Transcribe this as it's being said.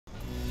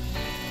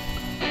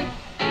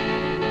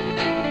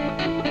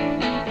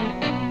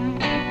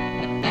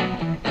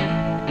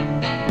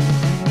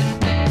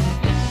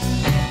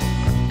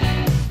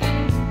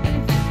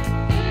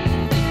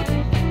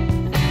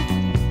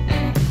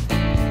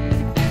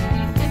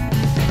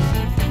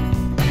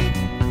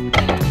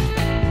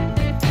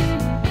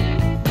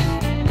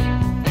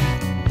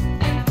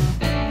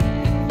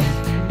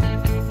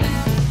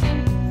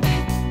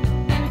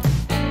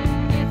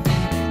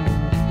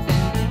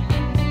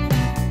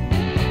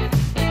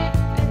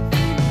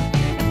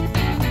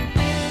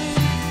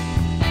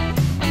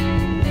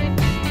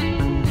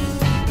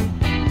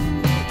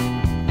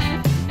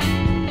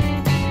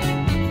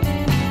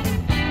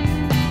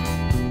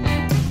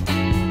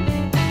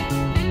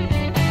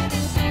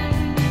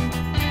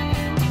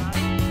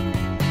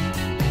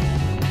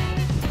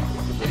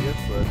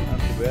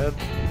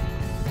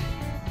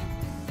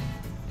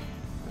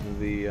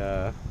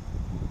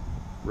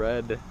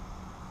red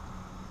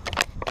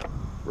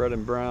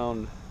and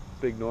brown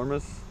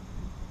Bignormous.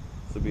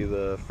 This will be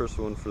the first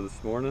one for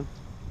this morning.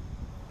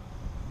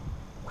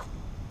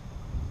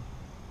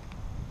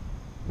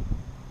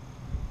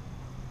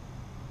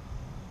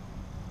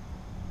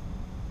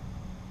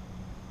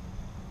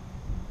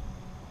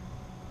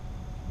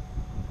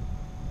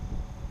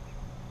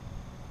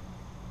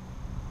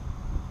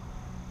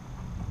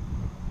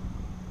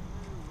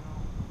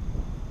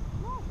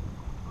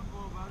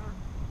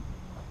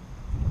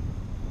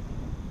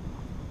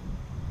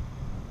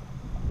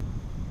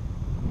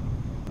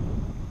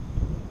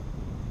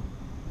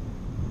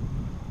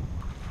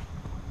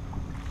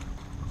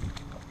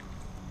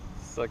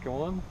 Second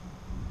one.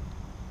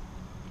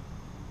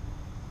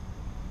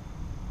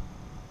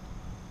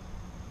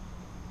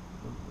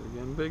 They're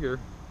getting bigger.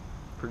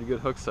 Pretty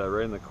good hook side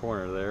right in the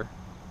corner there.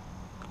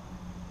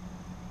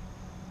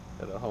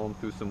 Had to haul him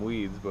through some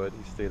weeds, but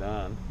he stayed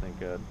on, thank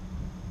God.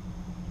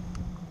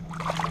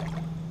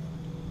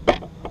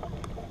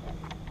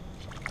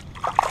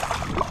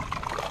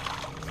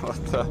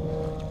 What the?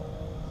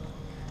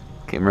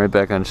 Came right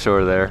back on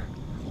shore there.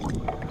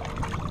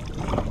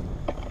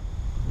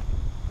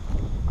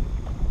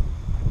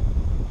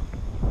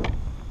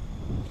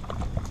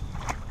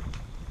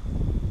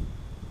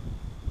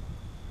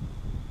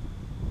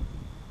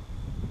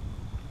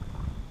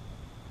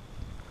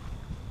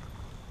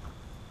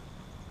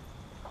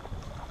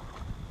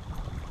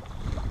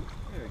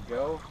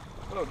 Go.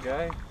 Little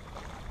guy.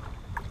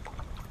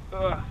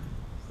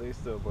 Stay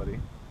still, buddy.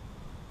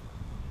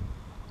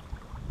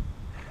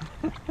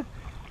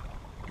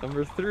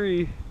 Number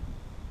 3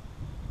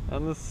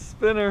 on the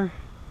spinner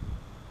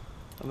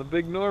on the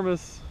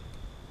Bignormous.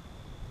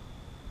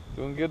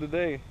 Doing good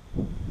today.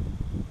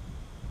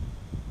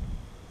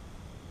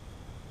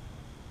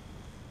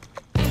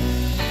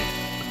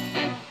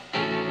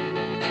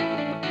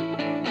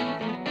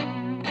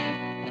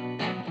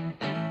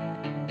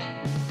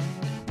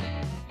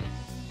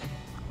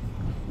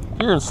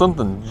 Hearing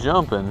something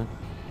jumping.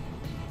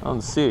 I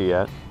don't see it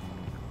yet.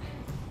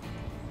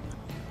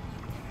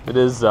 It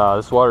is,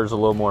 this water's a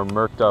little more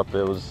murked up.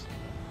 It was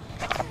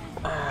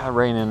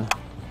raining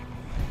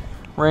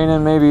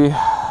maybe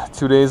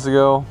 2 days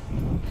ago.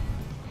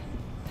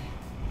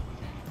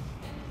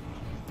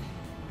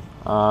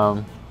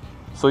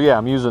 So yeah,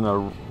 I'm using a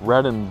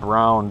red and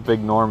brown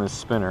Bignormous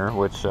spinner,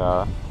 which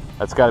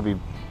that's got to be,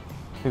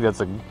 I think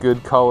that's a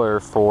good color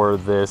for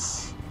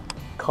this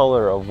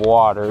color of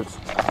water. It's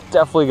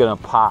definitely gonna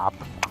pop.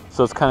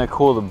 So it's kind of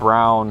cool. The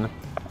brown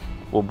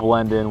will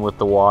blend in with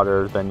the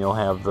water. Then you'll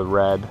have the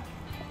red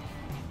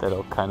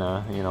that'll kind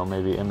of, you know,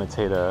 maybe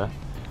imitate a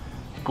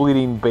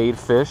bleeding bait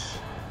fish.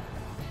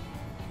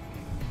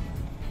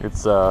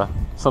 It's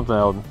something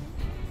that'll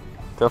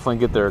definitely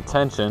get their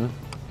attention.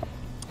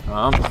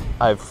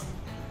 I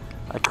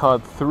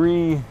caught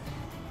three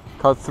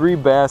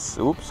bass.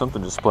 Oops,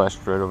 something just splashed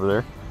right over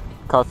there.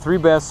 Caught 3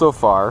 bass so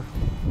far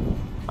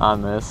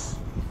on this.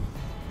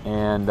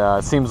 And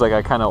it seems like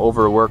I kind of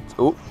overworked. I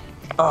don't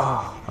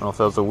know if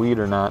that was a weed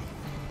or not.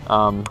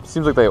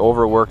 Seems like they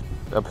overworked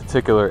a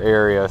particular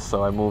area,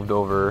 so I moved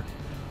over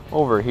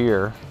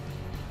here,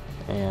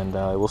 and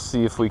we'll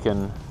see if we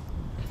can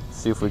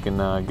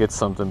get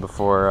something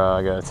before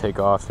I gotta take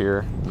off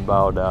here in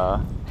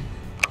about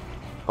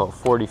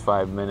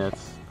 45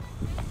 minutes.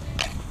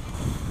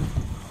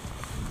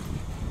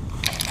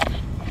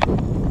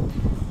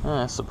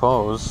 I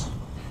suppose.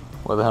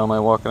 Why the hell am I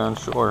walking on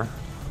shore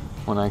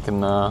when I can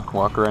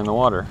walk around the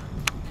water?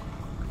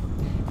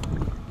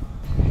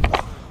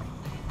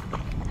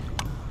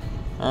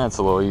 That's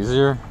a little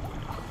easier.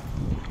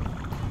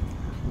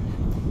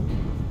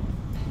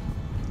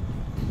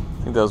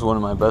 I think that was one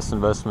of my best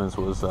investments,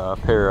 was a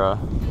pair of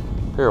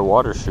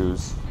water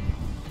shoes.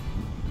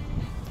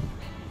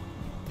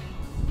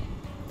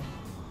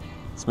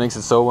 This makes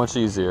it so much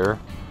easier.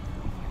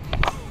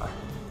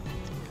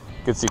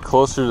 Gets you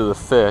closer to the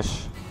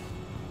fish,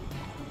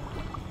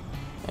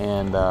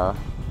 and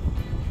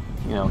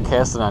you know,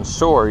 casting on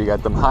shore, you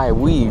got them high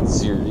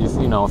weeds. If you're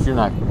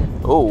not,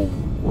 oh,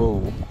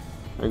 whoa,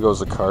 there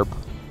goes a carp.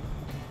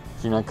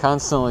 If you're not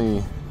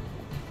constantly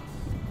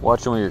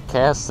watching where you're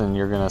casting,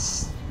 you're gonna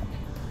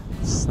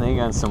snag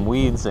on some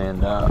weeds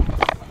and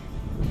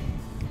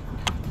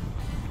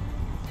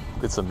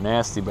get some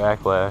nasty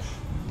backlash.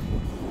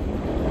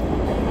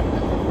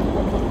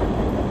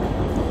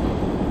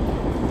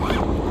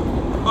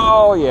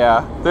 Oh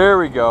yeah, there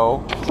we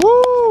go.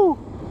 Woo!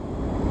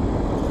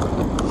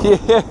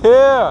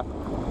 Yeah!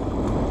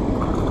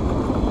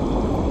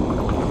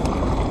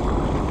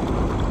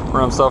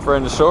 Run himself right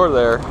into shore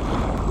there.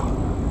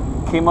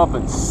 Came up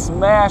and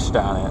smashed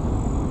on it.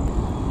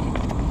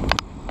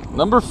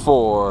 Number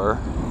 4.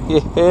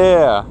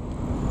 Yeah!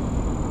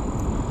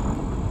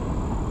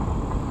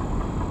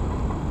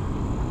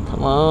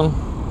 Come on.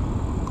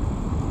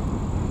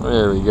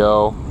 There we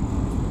go.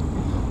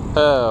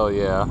 Hell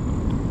yeah.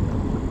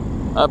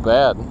 Not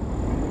bad.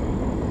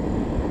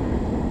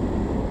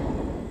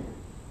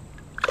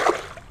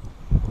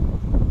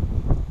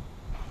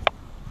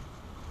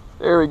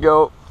 There we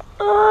go.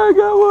 I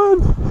got one.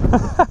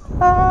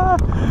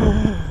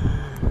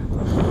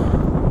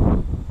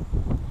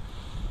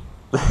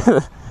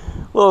 A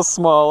little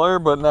smaller,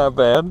 but not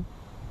bad.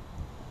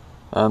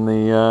 On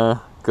the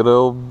good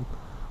old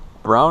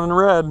brown and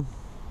red.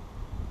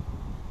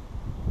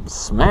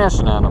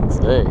 Smashing on them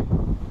today.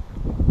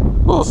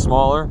 A little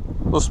smaller.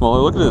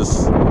 Look at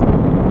his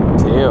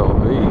tail.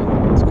 Hey,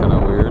 it's kind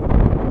of weird.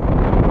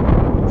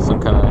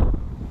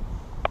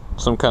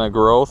 Some kind of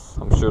growth.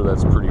 I'm sure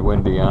that's pretty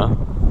windy, huh?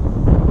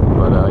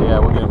 But yeah,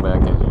 we'll get him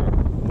back in here.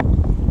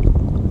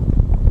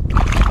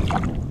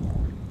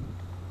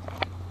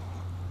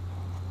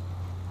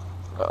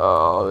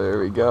 Oh, there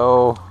we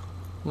go.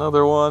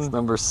 Another one.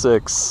 Number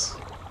 6.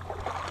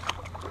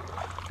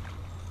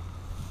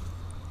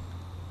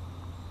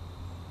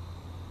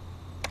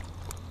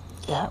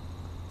 Yeah, I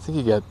think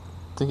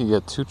you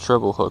got 2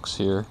 treble hooks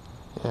here.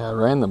 Yeah,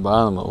 right in the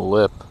bottom of the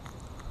lip.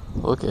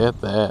 Look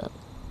at that.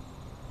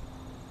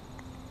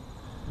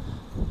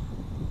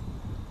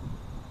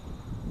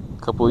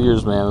 Couple of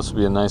years, man, this would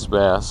be a nice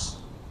bass.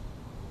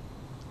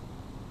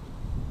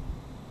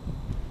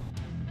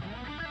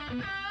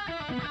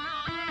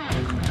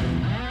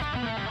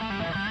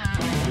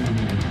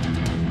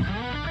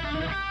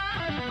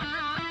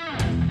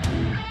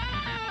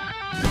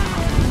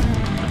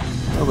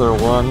 Another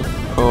one.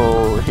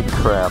 Holy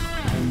crap.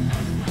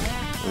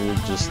 We're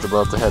just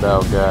about to head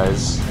out,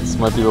 guys. This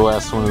might be the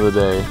last one of the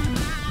day.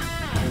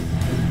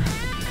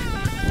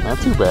 Not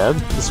too bad.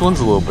 This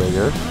one's a little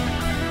bigger.